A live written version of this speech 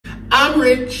I'm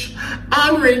rich,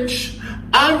 I'm rich,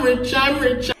 I'm rich, I'm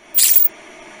rich.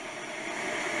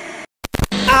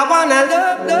 I wanna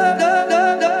love, love, love,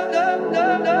 love, love, love,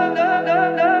 love, love, love,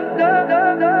 love,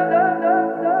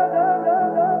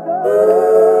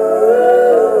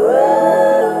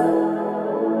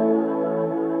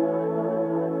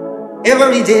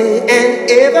 every day and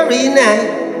every night,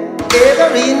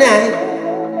 every night.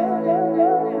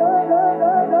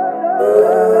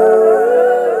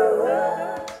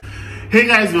 Hey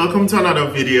guys, welcome to another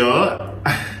video.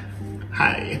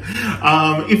 Hi.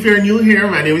 If you're new here,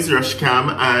 my name is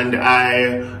Rushcam, and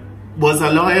I was a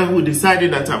lawyer who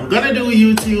decided that I'm gonna do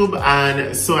YouTube,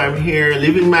 and so I'm here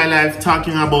living my life,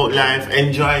 talking about life,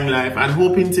 enjoying life, and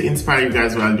hoping to inspire you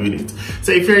guys while doing it.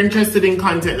 So if you're interested in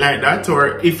content like that,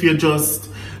 or if you just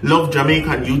love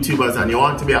Jamaican YouTubers and you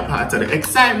want to be a part of the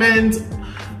excitement,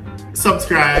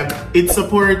 subscribe. It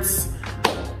supports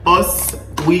us.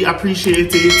 We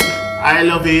appreciate it. I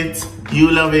love it. You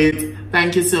love it.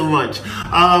 Thank you so much.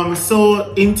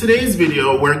 So in today's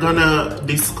video, we're gonna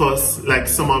discuss like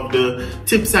some of the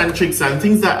tips and tricks and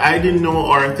things that I didn't know,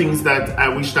 or things that I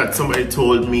wish that somebody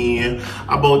told me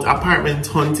about apartment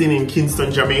hunting in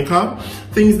Kingston, Jamaica.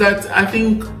 Things that I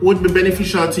think would be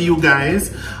beneficial to you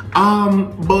guys.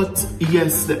 But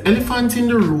yes, the elephant in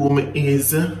the room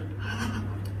is I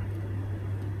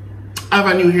have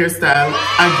a new hairstyle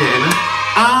again.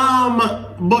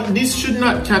 But this should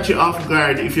not catch you off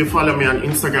guard if you follow me on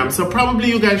Instagram. So probably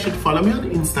you guys should follow me on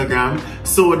Instagram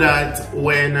so that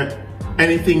when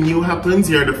anything new happens,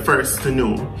 you're the first to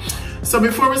know. So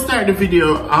before we start the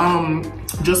video,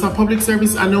 just a public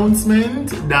service announcement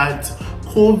that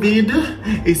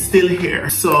COVID is still here.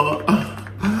 So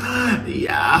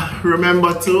yeah,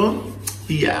 remember to,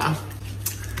 yeah.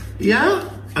 Yeah.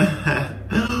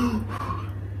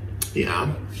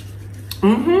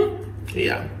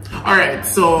 Alright,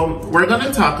 so we're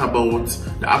gonna talk about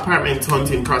the apartment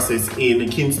hunting process in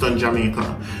Kingston,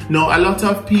 Jamaica. Now, a lot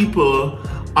of people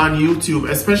on YouTube,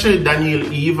 especially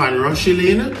Daniel Eve and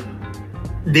Rushcam,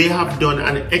 they have done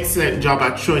an excellent job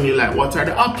at showing you like what are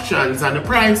the options and the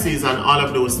prices and all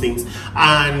of those things.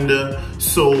 And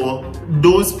so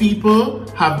those people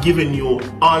have given you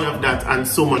all of that and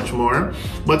so much more.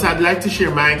 But I'd like to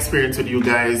share my experience with you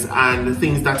guys and the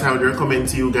things that I would recommend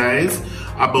to you guys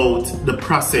about the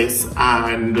process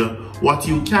and what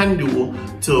you can do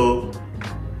to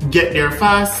get there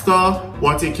faster,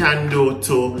 what you can do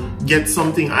to get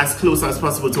something as close as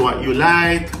possible to what you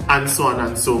like, and so on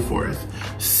and so forth.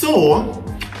 So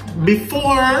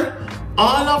before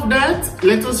all of that,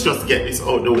 let us just get this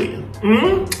out the way.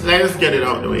 Let's get it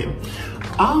out the way.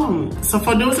 So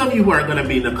for those of you who are gonna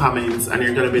be in the comments and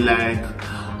you're gonna be like,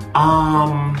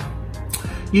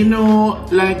 you know,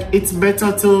 like it's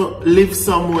better to live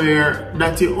somewhere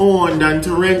that you own than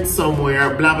to rent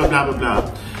somewhere, blah, blah, blah, blah, blah.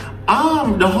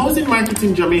 The housing market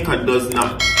in Jamaica does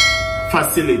not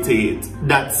facilitate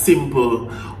that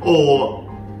simple, or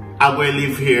I'm going to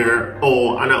live here,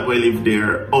 or I'm not going to live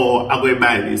there, or I'm going to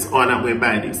buy this, or I'm not going to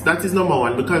buy this. That is number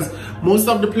one, because most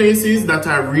of the places that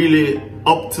are really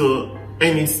up to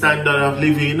any standard of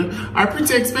living are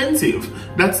pretty expensive.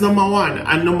 That's number one.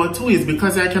 And number two is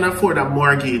because I can afford a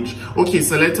mortgage. Okay,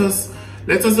 so let us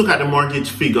look at the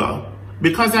mortgage figure.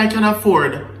 Because I can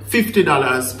afford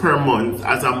 $50 per month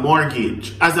as a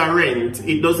mortgage, as a rent,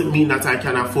 it doesn't mean that I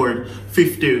can afford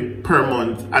 $50 per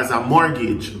month as a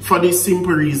mortgage. For this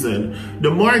simple reason,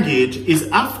 the mortgage is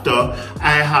after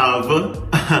I have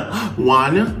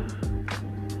one,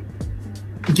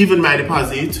 given my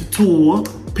deposit, two,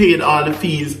 paid all the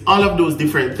fees, all of those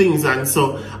different things. And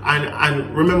so,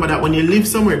 and remember that when you live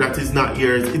somewhere that is not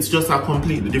yours, it's just a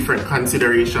completely different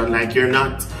consideration. Like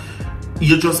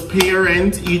you just pay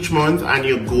rent each month and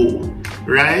you go,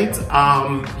 right?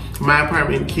 My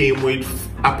apartment came with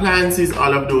appliances,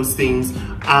 all of those things.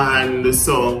 And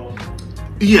so,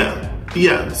 yeah.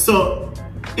 So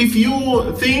if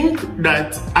you think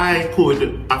that I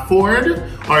could afford,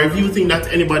 or if you think that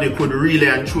anybody could really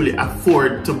and truly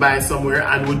afford to buy somewhere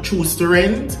and would choose to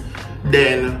rent,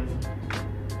 then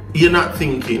you're not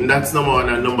thinking. That's number one.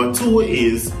 And number two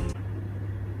is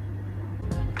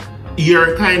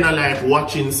you're kind of like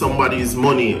watching somebody's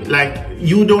money. Like,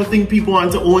 you don't think people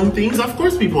want to own things? Of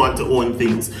course people want to own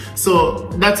things. So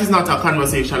that is not a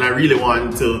conversation I really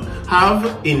want to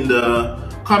have in the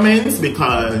comments,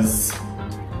 because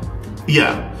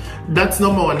yeah, that's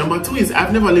number one. Number two is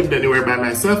I've never lived anywhere by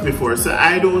myself before, so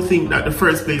I don't think that the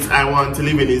first place I want to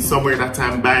live in is somewhere that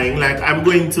I'm buying. Like, I'm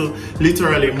going to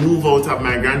literally move out of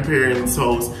my grandparents'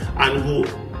 house and go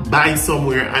buy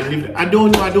somewhere and live. I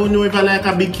don't know if I like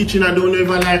a big kitchen. I don't know if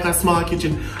I like a small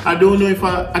kitchen. I don't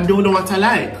know what I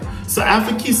like. So I have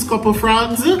to kiss a couple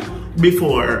frogs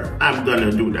before I'm gonna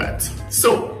do that.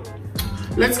 So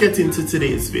let's get into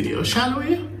today's video, shall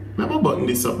we? Let me button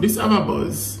this up. This have a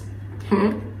buzz.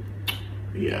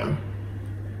 Yeah.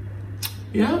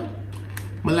 Yeah?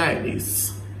 I like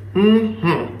this.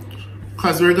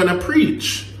 Because we're gonna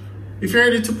preach. If you're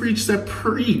ready to preach, say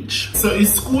preach. So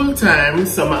it's school time,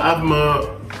 so I have my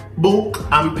book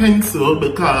and pencil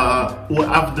because we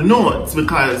have the notes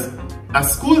because at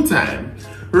school time.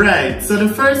 Right, so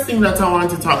the first thing that I want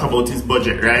to talk about is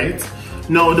budget, right?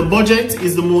 Now the budget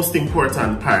is the most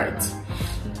important part.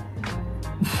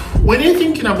 When you're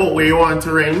thinking about where you want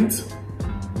to rent,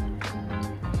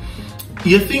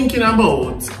 you're thinking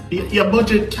about your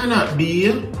budget cannot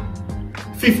be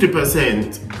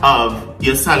 50% of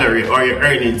your salary or your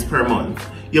earnings per month.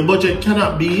 Your budget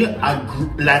cannot be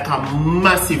like a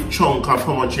massive chunk of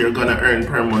how much you're gonna earn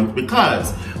per month,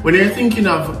 because when you're thinking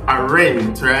of a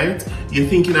rent, right, you're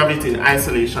thinking of it in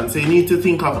isolation. So you need to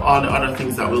think of all the other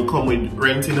things that will come with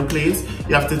renting a place.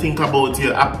 You have to think about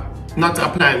your, not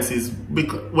appliances,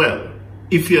 because, well,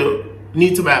 if you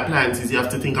need to buy appliances, you have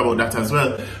to think about that as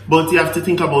well. But you have to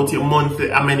think about your monthly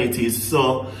amenities.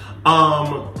 So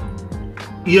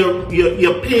your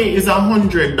pay is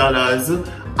 $100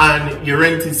 and your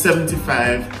rent is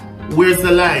 $75. Where's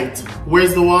the light?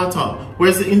 Where's the water?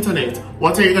 Where's the internet?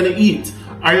 What are you gonna eat?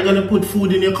 Are you gonna put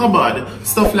food in your cupboard?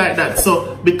 Stuff like that.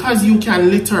 So because you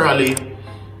can literally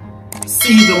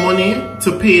see the money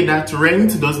to pay that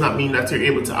rent does not mean that you're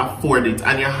able to afford it,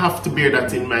 and you have to bear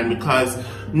that in mind, because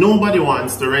nobody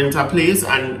wants to rent a place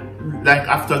and like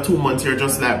after 2 months you're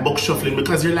just like book shuffling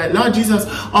because you're like, Lord Jesus,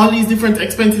 all these different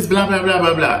expenses, blah blah blah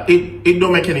blah blah. It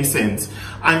don't make any sense.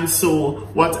 And so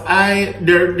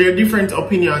there are different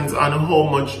opinions on how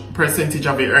much percentage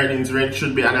of your earnings rent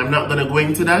should be, and I'm not gonna go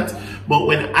into that. But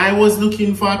when I was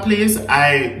looking for a place,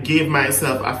 I gave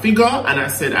myself a figure and I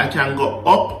said I can go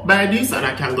up by this and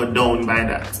I can go down by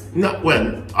that. Not,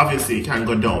 well, obviously it can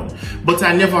go down, but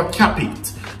I never cap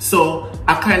it. So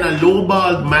I kind of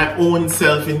lowballed my own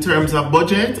self in terms of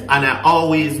budget, and I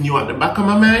always knew at the back of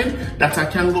my mind that I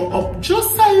can go up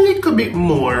just a little bit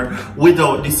more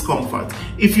without discomfort.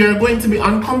 If you're going to be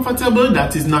uncomfortable,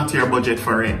 that is not your budget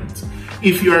for rent.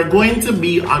 If you are going to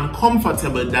be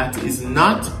uncomfortable, that is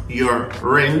not your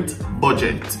rent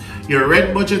budget. Your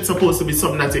rent budget is supposed to be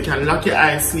something that you can lock your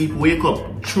eyes, sleep, wake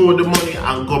up, throw the money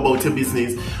and go about your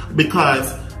business.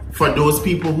 Because for those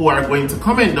people who are going to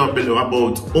comment down below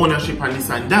about ownership and this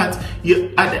and that,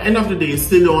 you, at the end of the day, you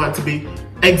still don't want to be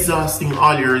exhausting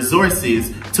all your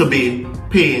resources to be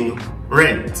paying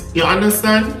rent. You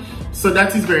understand? So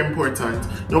that is very important.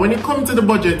 Now when it comes to the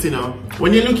budget, you know,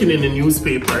 when you're looking in the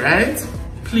newspaper, right?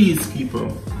 Please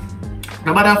people,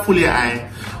 no matter full your eye,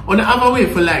 on the other way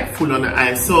for like full on the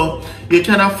eye. So you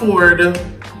can afford a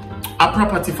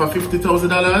property for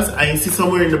 $50,000 and you see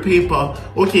somewhere in the paper,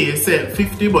 okay, you said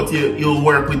 50, but you'll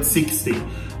work with 60.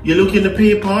 You look in the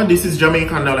paper, this is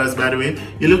Jamaican dollars by the way,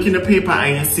 you look in the paper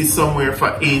and you see somewhere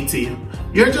for 80.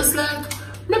 You're just like,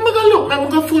 I'm gonna look, I'm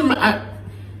gonna fool my eye.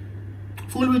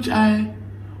 Fool which eye?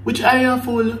 Which eye are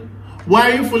full?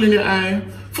 Why are you fooling your eye?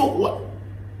 For what?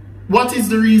 What is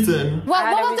the reason? What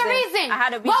was the reason? I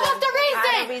had a reason. What was the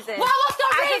reason? What was the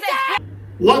reason?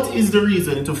 What is the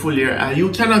reason to fool your eye? You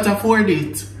cannot afford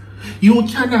it. You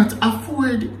cannot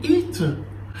afford it.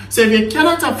 So if you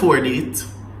cannot afford it,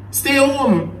 stay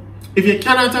home. If you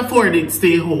cannot afford it,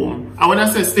 stay home. And when I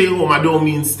say stay home, I don't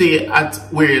mean stay at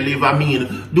where you live. I mean,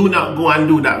 do not go and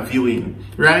do that viewing,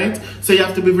 right? So you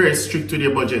have to be very strict with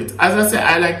your budget. As I said,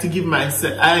 I liked to give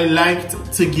myself,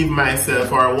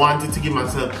 or I wanted to give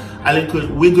myself a little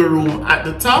wiggle room at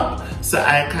the top. So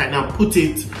I kind of put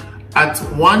it at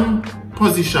one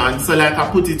position. So like I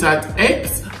put it at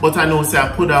X, but I know say I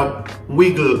could have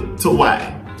wiggle to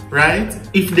Y, right?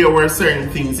 If there were certain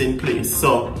things in place.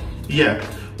 So yeah.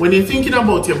 When you're thinking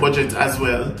about your budget as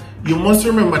well, you must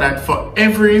remember that for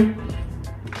every,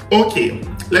 okay,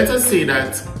 let us say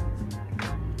that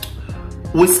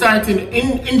we're starting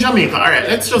in Jamaica. All right,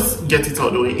 let's just get it out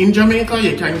of the way. In Jamaica,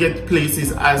 you can get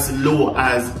places as low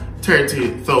as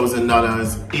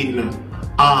 $30,000 in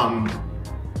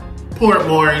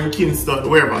Portmore, in Kingston,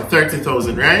 wherever,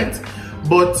 30,000, right?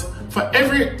 But for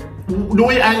every, the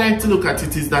way I like to look at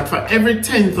it is that for every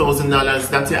 $10,000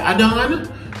 that you add on,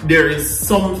 there is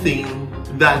something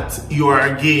that you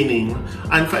are gaining,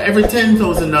 and for every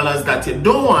 $10,000 that you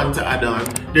don't want to add on,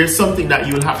 there's something that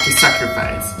you'll have to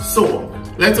sacrifice. So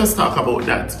let us talk about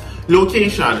that.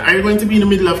 Location, are you going to be in the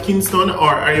middle of Kingston or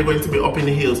are you going to be up in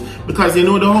the hills? Because you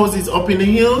know the houses up in the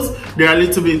hills, they're a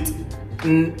little bit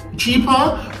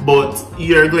cheaper, but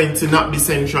you're going to not be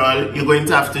central. You're going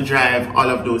to have to drive, all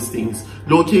of those things.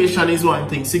 Location is one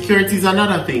thing, security is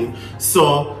another thing.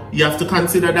 So you have to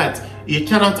consider that. You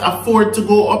cannot afford to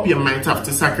go up, you might have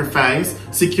to sacrifice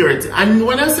security. And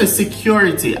when I say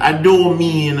security, I don't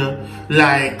mean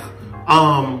like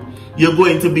you're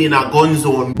going to be in a gun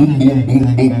zone, boom, boom,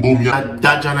 boom, boom, boom, you're a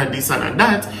dodge and a this and a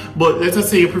that. But let us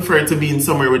say you prefer to be in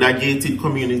somewhere with a gated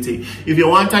community. If you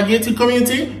want a gated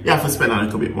community, you have to spend a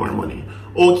little bit more money.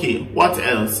 Okay, what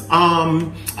else?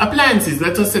 Appliances.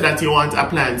 Let us say that you want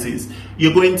appliances.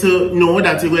 You're going to know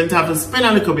that you're going to have to spend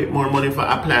a little bit more money for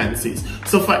appliances.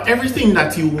 So for everything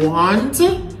that you want,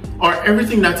 or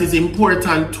everything that is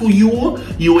important to you,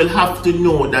 you will have to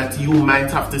know that you might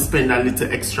have to spend a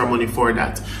little extra money for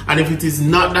that. And if it is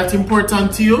not that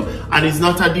important to you, and it's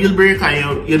not a deal breaker,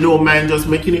 and you don't mind just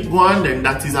making it go on, then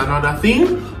that is another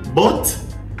thing. But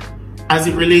as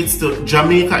it relates to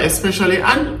Jamaica especially,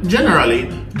 and generally,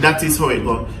 that is how it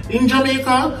goes. In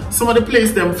Jamaica, some of the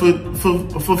place them for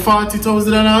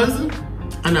 $40,000,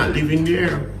 I'm not living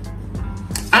there.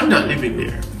 I'm not living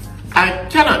there. I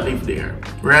cannot live there,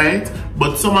 right?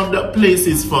 But some of the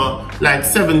places for like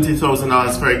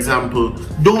 $70,000, for example,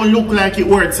 don't look like it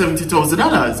worth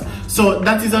 $70,000. So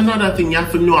that is another thing you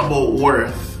have to know about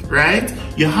worth, right?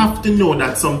 You have to know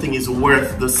that something is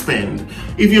worth the spend.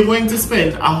 If you're going to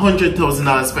spend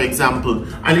 $100,000, for example,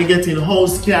 and you're getting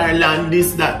house, car, land,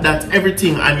 this, that,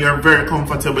 everything, and you're very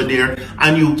comfortable there,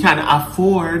 and you can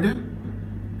afford,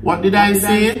 what did I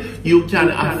say? You can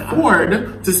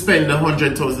afford to spend the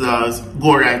 $100,000,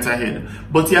 go right ahead.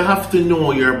 But you have to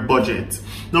know your budget.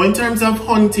 Now, in terms of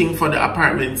hunting for the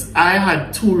apartments, I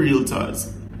had 2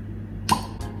 realtors.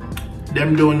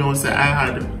 Them don't know, so I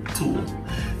had 2.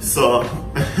 So,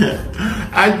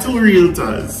 I had 2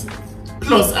 realtors.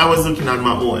 Plus, I was looking on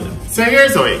my own. So,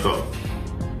 here's how it goes.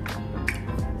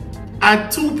 I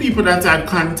had 2 people that I had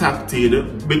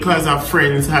contacted because our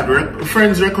friends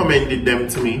recommended them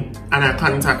to me, and I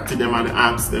contacted them and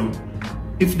asked them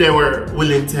if they were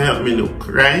willing to help me look,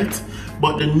 right?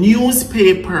 But the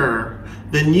newspaper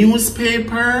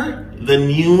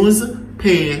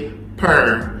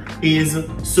is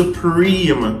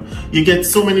supreme. You get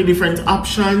so many different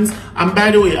options. And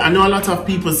by the way, I know a lot of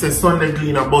people say Sunday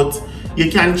Gleaner, but you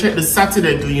can check the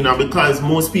Saturday Gleaner because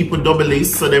most people double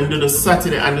list, so them do the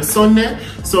Saturday and the Sunday.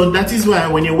 So that is why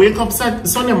when you wake up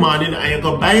Sunday morning and you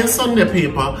go buy a Sunday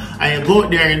paper and you go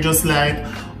out there and just like,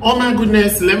 oh my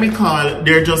goodness, let me call.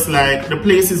 They're just like, the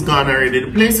place is gone already.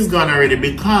 The place is gone already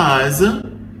because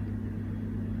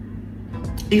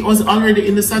it was already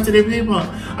in the Saturday paper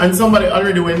and somebody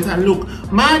already went and look.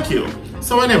 Mark you,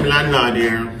 some of them landlord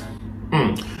here.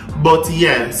 But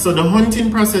yeah, so the hunting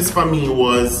process for me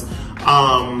was,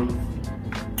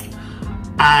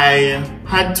 I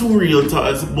had 2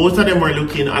 realtors. Both of them were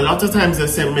looking. A lot of times they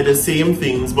sent me the same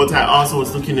things, but I also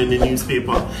was looking in the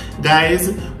newspaper. Guys,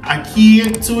 a key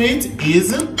to it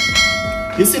is,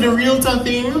 you see the realtor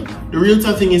thing? The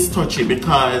realtor thing is touchy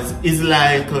because it's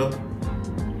like,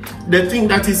 they think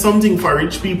that is something for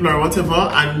rich people or whatever,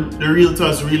 and the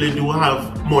realtors really do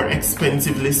have more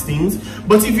expensive listings.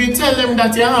 But if you tell them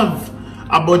that you have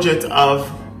a budget of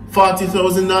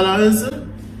 $40,000,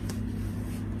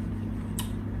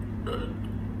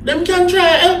 them can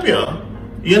try to help you,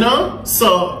 you know?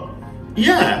 So,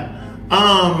 yeah.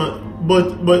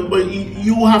 But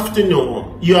you have to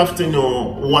know. You have to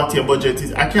know what your budget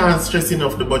is. I can't stress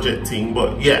enough the budget thing,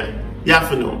 but yeah, you have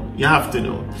to know. You have to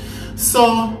know.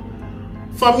 So,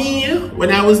 for me,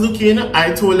 when I was looking,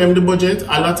 I told them the budget.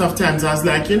 A lot of times I was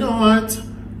like, you know what?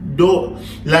 Don't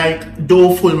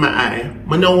fool my eye.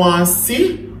 I don't want to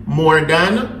see more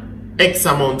than X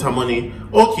amount of money.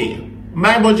 Okay,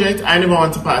 my budget, I never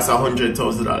want to pass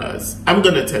 $100,000. I'm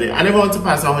gonna tell you, I never want to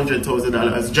pass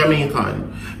 $100,000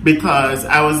 Jamaican, because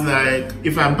I was like,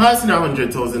 if I'm passing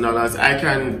 $100,000, I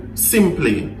can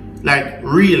simply, like,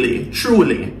 really,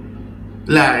 truly,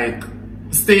 like,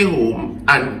 stay home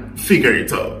and figure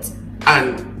it out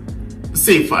and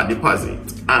save for a deposit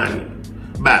and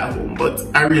buy a home. But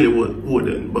I really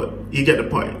wouldn't, but you get the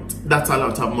point. That's a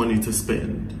lot of money to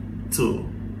spend too.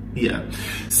 Yeah.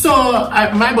 So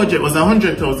my budget was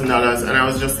 $100,000, and I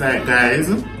was just like, guys,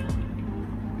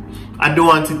 I don't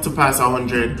want it to pass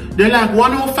 100. They're like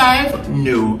 105?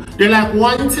 No. They're like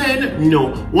 110?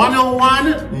 No.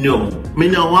 101? No. Me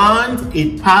no want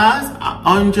it past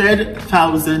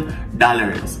 $100,000.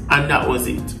 And that was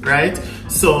it, right?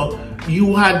 So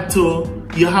you have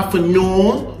to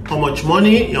know how much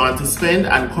money you want to spend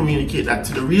and communicate that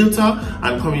to the realtor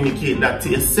and communicate that to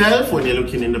yourself when you're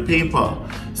looking in the paper.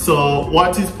 So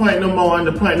what is point number one?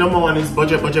 The point number one is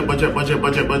budget, budget, budget, budget,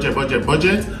 budget, budget, budget,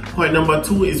 budget. Point number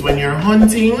two is when you're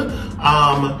hunting,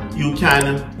 you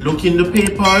can look in the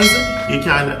papers, you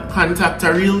can contact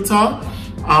a realtor,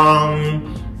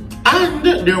 and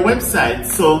their website.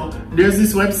 So there's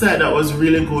this website that was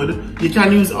really good. You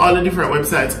can use all the different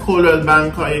websites, Coldwell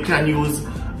Banker, you can use,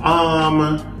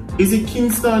 is it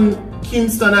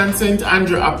Kingston and St.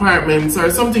 Andrew Apartments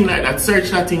or something like that. Search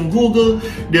that in Google,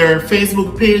 their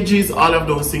Facebook pages, all of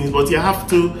those things. But you have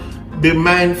to be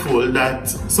mindful that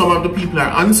some of the people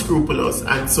are unscrupulous,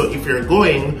 and so if you're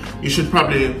going, you should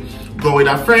probably go with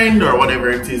a friend or whatever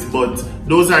it is. But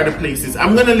those are the places.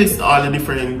 I'm gonna list all the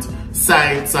different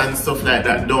sites and stuff like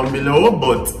that down below,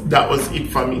 but that was it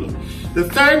for me. The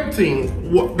third thing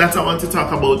that I want to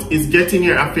talk about is getting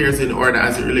your affairs in order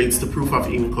as it relates to proof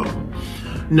of income.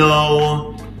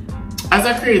 Now, as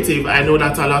a creative, I know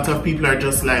that a lot of people are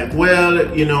just like,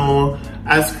 well, you know,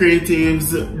 as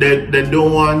creatives, they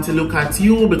don't want to look at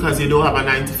you because you don't have a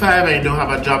 9 to 5 and you don't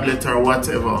have a job letter or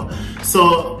whatever.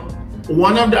 So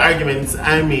one of the arguments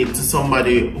I made to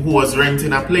somebody who was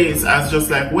renting a place, I was just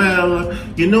like, well,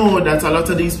 you know that a lot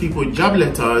of these people with job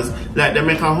letters, like they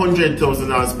make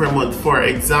 $100,000 per month, for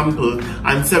example,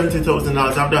 and $70,000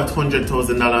 of that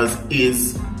 $100,000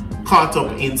 is caught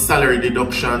up in salary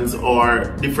deductions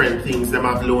or different things. Them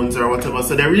have loans or whatever,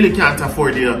 so they really can't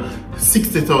afford a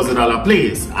 $60,000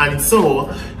 place, and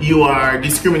so you are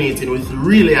discriminating with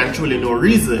really and truly no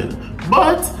reason.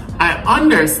 But I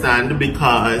understand,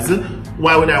 because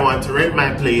why would I want to rent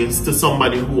my place to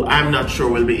somebody who I'm not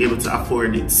sure will be able to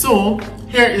afford it? So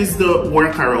here is the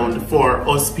workaround for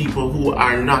us people who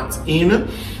are not in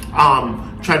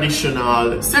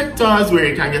traditional sectors where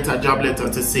you can get a job letter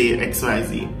to say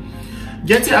XYZ.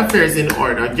 Get your affairs in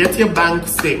order, get your bank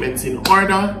statements in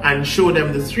order, and show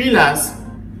them the three last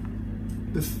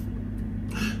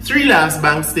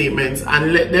bank statements,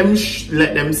 and let them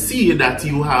see that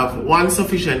you have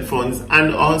sufficient funds,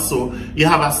 and also you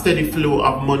have a steady flow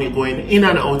of money going in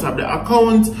and out of the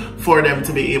account for them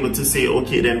to be able to say,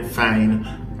 okay, then fine,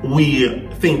 we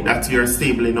think that you're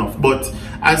stable enough. But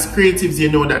as creatives, you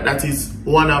know that that is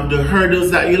one of the hurdles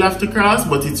that you'll have to cross,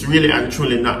 but it's really and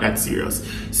truly not that serious.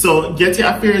 So get your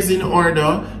affairs in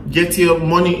order, get your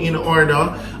money in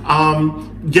order,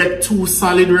 get 2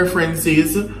 solid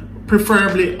references,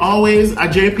 preferably always. A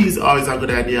JP is always a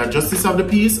good idea. Justice of the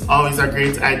peace, always a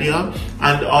great idea.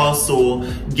 And also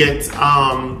get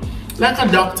like a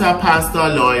doctor, pastor,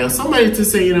 lawyer, somebody to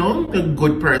say, you know, a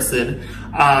good person.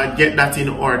 Get that in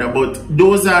order. But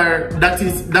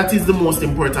that is the most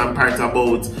important part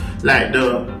about like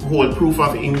the whole proof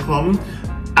of income.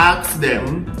 Ask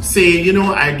them, say, you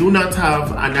know, I do not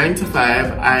have a 9 to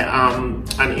 5, I am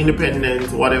an independent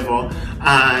whatever,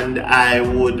 and I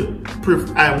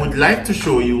would like to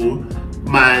show you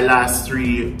my last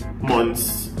 3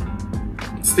 months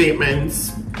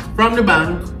statements from the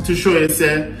bank to show you,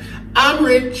 say, I'm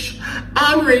rich,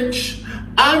 I'm rich,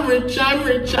 I'm rich, I'm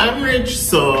rich, I'm rich.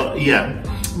 So yeah,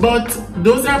 but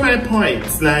those are my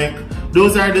points. Like,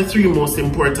 those are the 3 most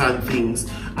important things.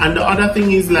 And the other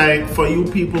thing is, like, for you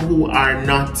people who are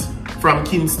not from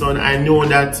Kingston, I know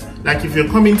that, like, if you're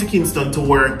coming to Kingston to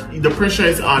work, the pressure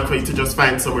is on for you to just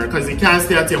find somewhere, because you can't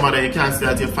stay at your mother, you can't stay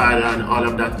at your father and all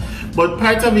of that. But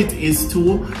part of it is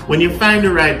too, when you find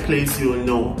the right place, you'll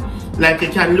know. Like, you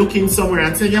can look in somewhere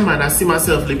and say, yeah man, I see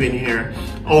myself living here.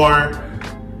 Or,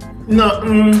 no,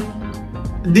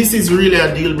 this is really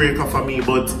a deal breaker for me,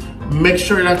 but make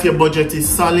sure that your budget is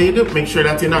solid. Make sure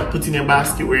that you're not putting a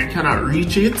basket where you cannot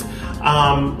reach it.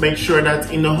 Make sure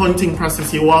that in the hunting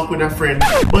process you walk with a friend,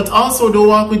 but also don't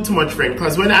walk with too much friend,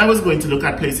 because when I was going to look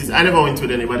at places, I never went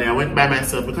with anybody. I went by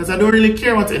myself because I don't really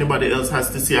care what anybody else has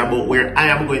to say about where I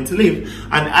am going to live,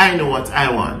 and I know what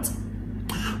I want.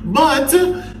 But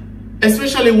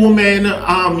especially women,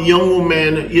 young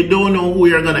women, you don't know who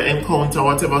you're gonna encounter,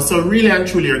 whatever. So really and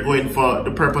truly, you're going for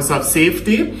the purpose of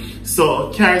safety.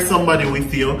 So carry somebody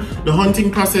with you. The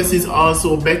hunting process is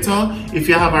also better if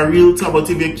you have a realtor, but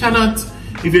if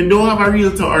you don't have a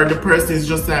realtor, or the person is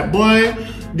just like, boy,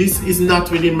 this is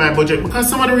not within my budget, because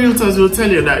some of the realtors will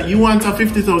tell you that you want a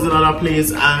 $50,000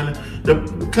 place and the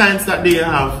clients that they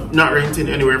have not renting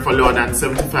anywhere for lower than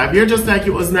 75. You're just like,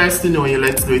 it was nice to know you,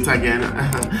 let's do it again.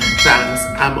 Thanks,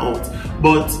 I'm out.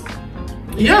 But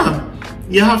yeah,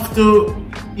 you have to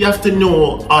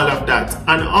know all of that.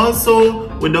 And also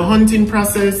with the hunting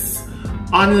process,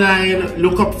 online,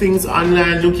 look up things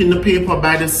online, look in the paper,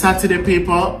 buy the Saturday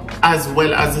paper as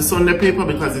well as the Sunday paper,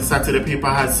 because the Saturday paper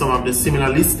has some of the similar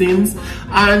listings,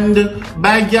 and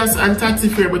buy gas and taxi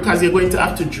fare, because you're going to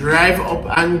have to drive up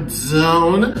and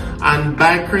down, and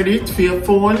buy credit for your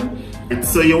phone.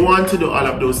 So you want to do all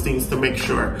of those things to make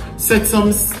sure. Set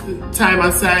some time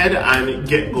aside and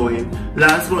get going.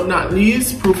 Last but not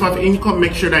least, proof of income.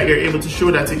 Make sure that you're able to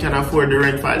show that you can afford the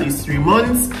rent for at least 3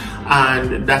 months,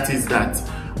 and that is that.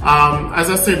 As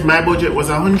I said, my budget was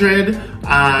 100,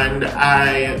 and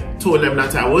I told them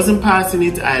that I wasn't passing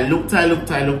it. I looked. I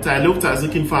was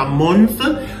looking for a month,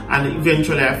 and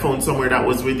eventually I found somewhere that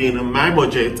was within my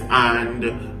budget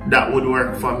and that would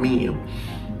work for me.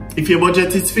 If your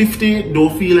budget is 50,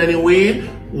 don't feel any way.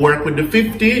 Work with the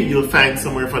 50, you'll find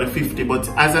somewhere for the 50. But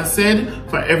as I said,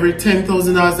 for every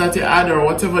 $10,000 that you add or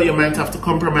whatever, you might have to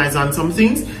compromise on some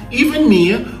things. Even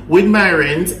me, with my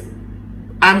rent,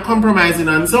 I'm compromising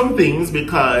on some things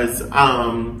because,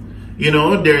 you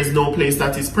know, there is no place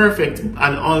that is perfect.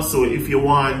 And also, if you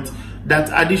want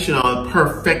that additional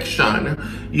perfection,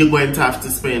 you're going to have to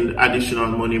spend additional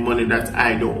money that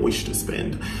I don't wish to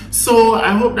spend. So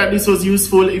I hope that this was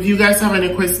useful. If you guys have any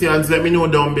questions, let me know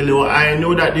down below. I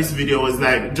know that this video was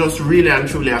like just really and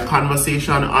truly a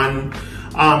conversation on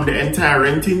the entire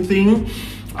renting thing,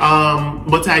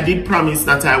 but I did promise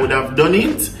that I would have done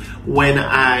it when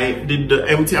I did the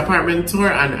empty apartment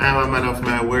tour, and I'm a man of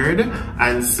my word,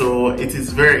 and so it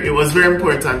was very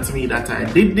important to me that I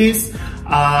did this.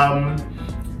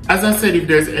 As I said, if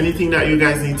there's anything that you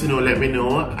guys need to know, let me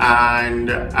know,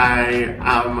 and I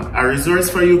am a resource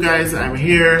for you guys. I'm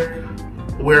here.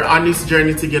 We're on this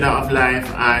journey together of life,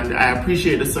 and I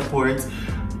appreciate the support.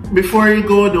 Before you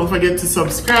go, don't forget to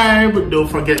subscribe, don't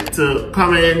forget to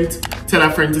comment, tell a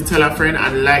friend to tell a friend,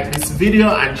 and like this video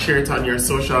and share it on your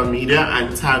social media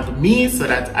and tag me so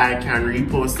that I can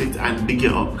repost it and big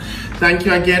it up. Thank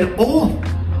you again. Oh,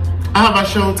 I have a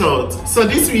shout out. So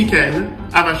this weekend,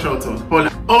 I have a shout out. Hold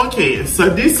on. Okay, so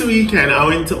this weekend I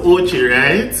went to Ochi,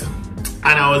 right?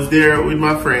 And I was there with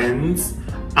my friends.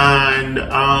 And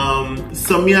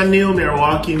so me and Naomi are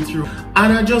walking through,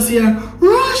 and I just hear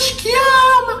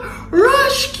Rushcam.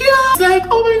 It's like,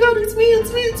 oh my god, it's me.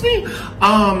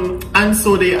 And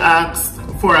so they asked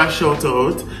for a shout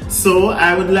out. So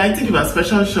I would like to give a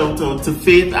special shout out to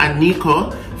Faith and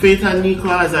Nico. Faith and Nico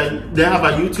they have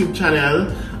a YouTube channel.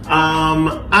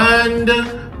 And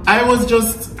I was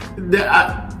just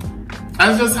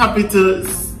happy to,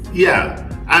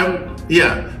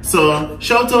 so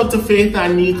shout out to Faith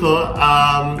and Nico.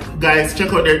 Guys,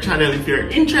 check out their channel if you're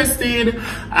interested.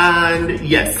 And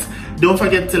yes, don't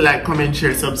forget to like, comment,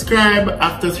 share, subscribe.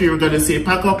 After 3, we're gonna say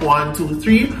pack up. 1, 2,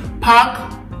 3, pack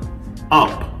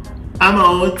up. I'm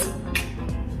out.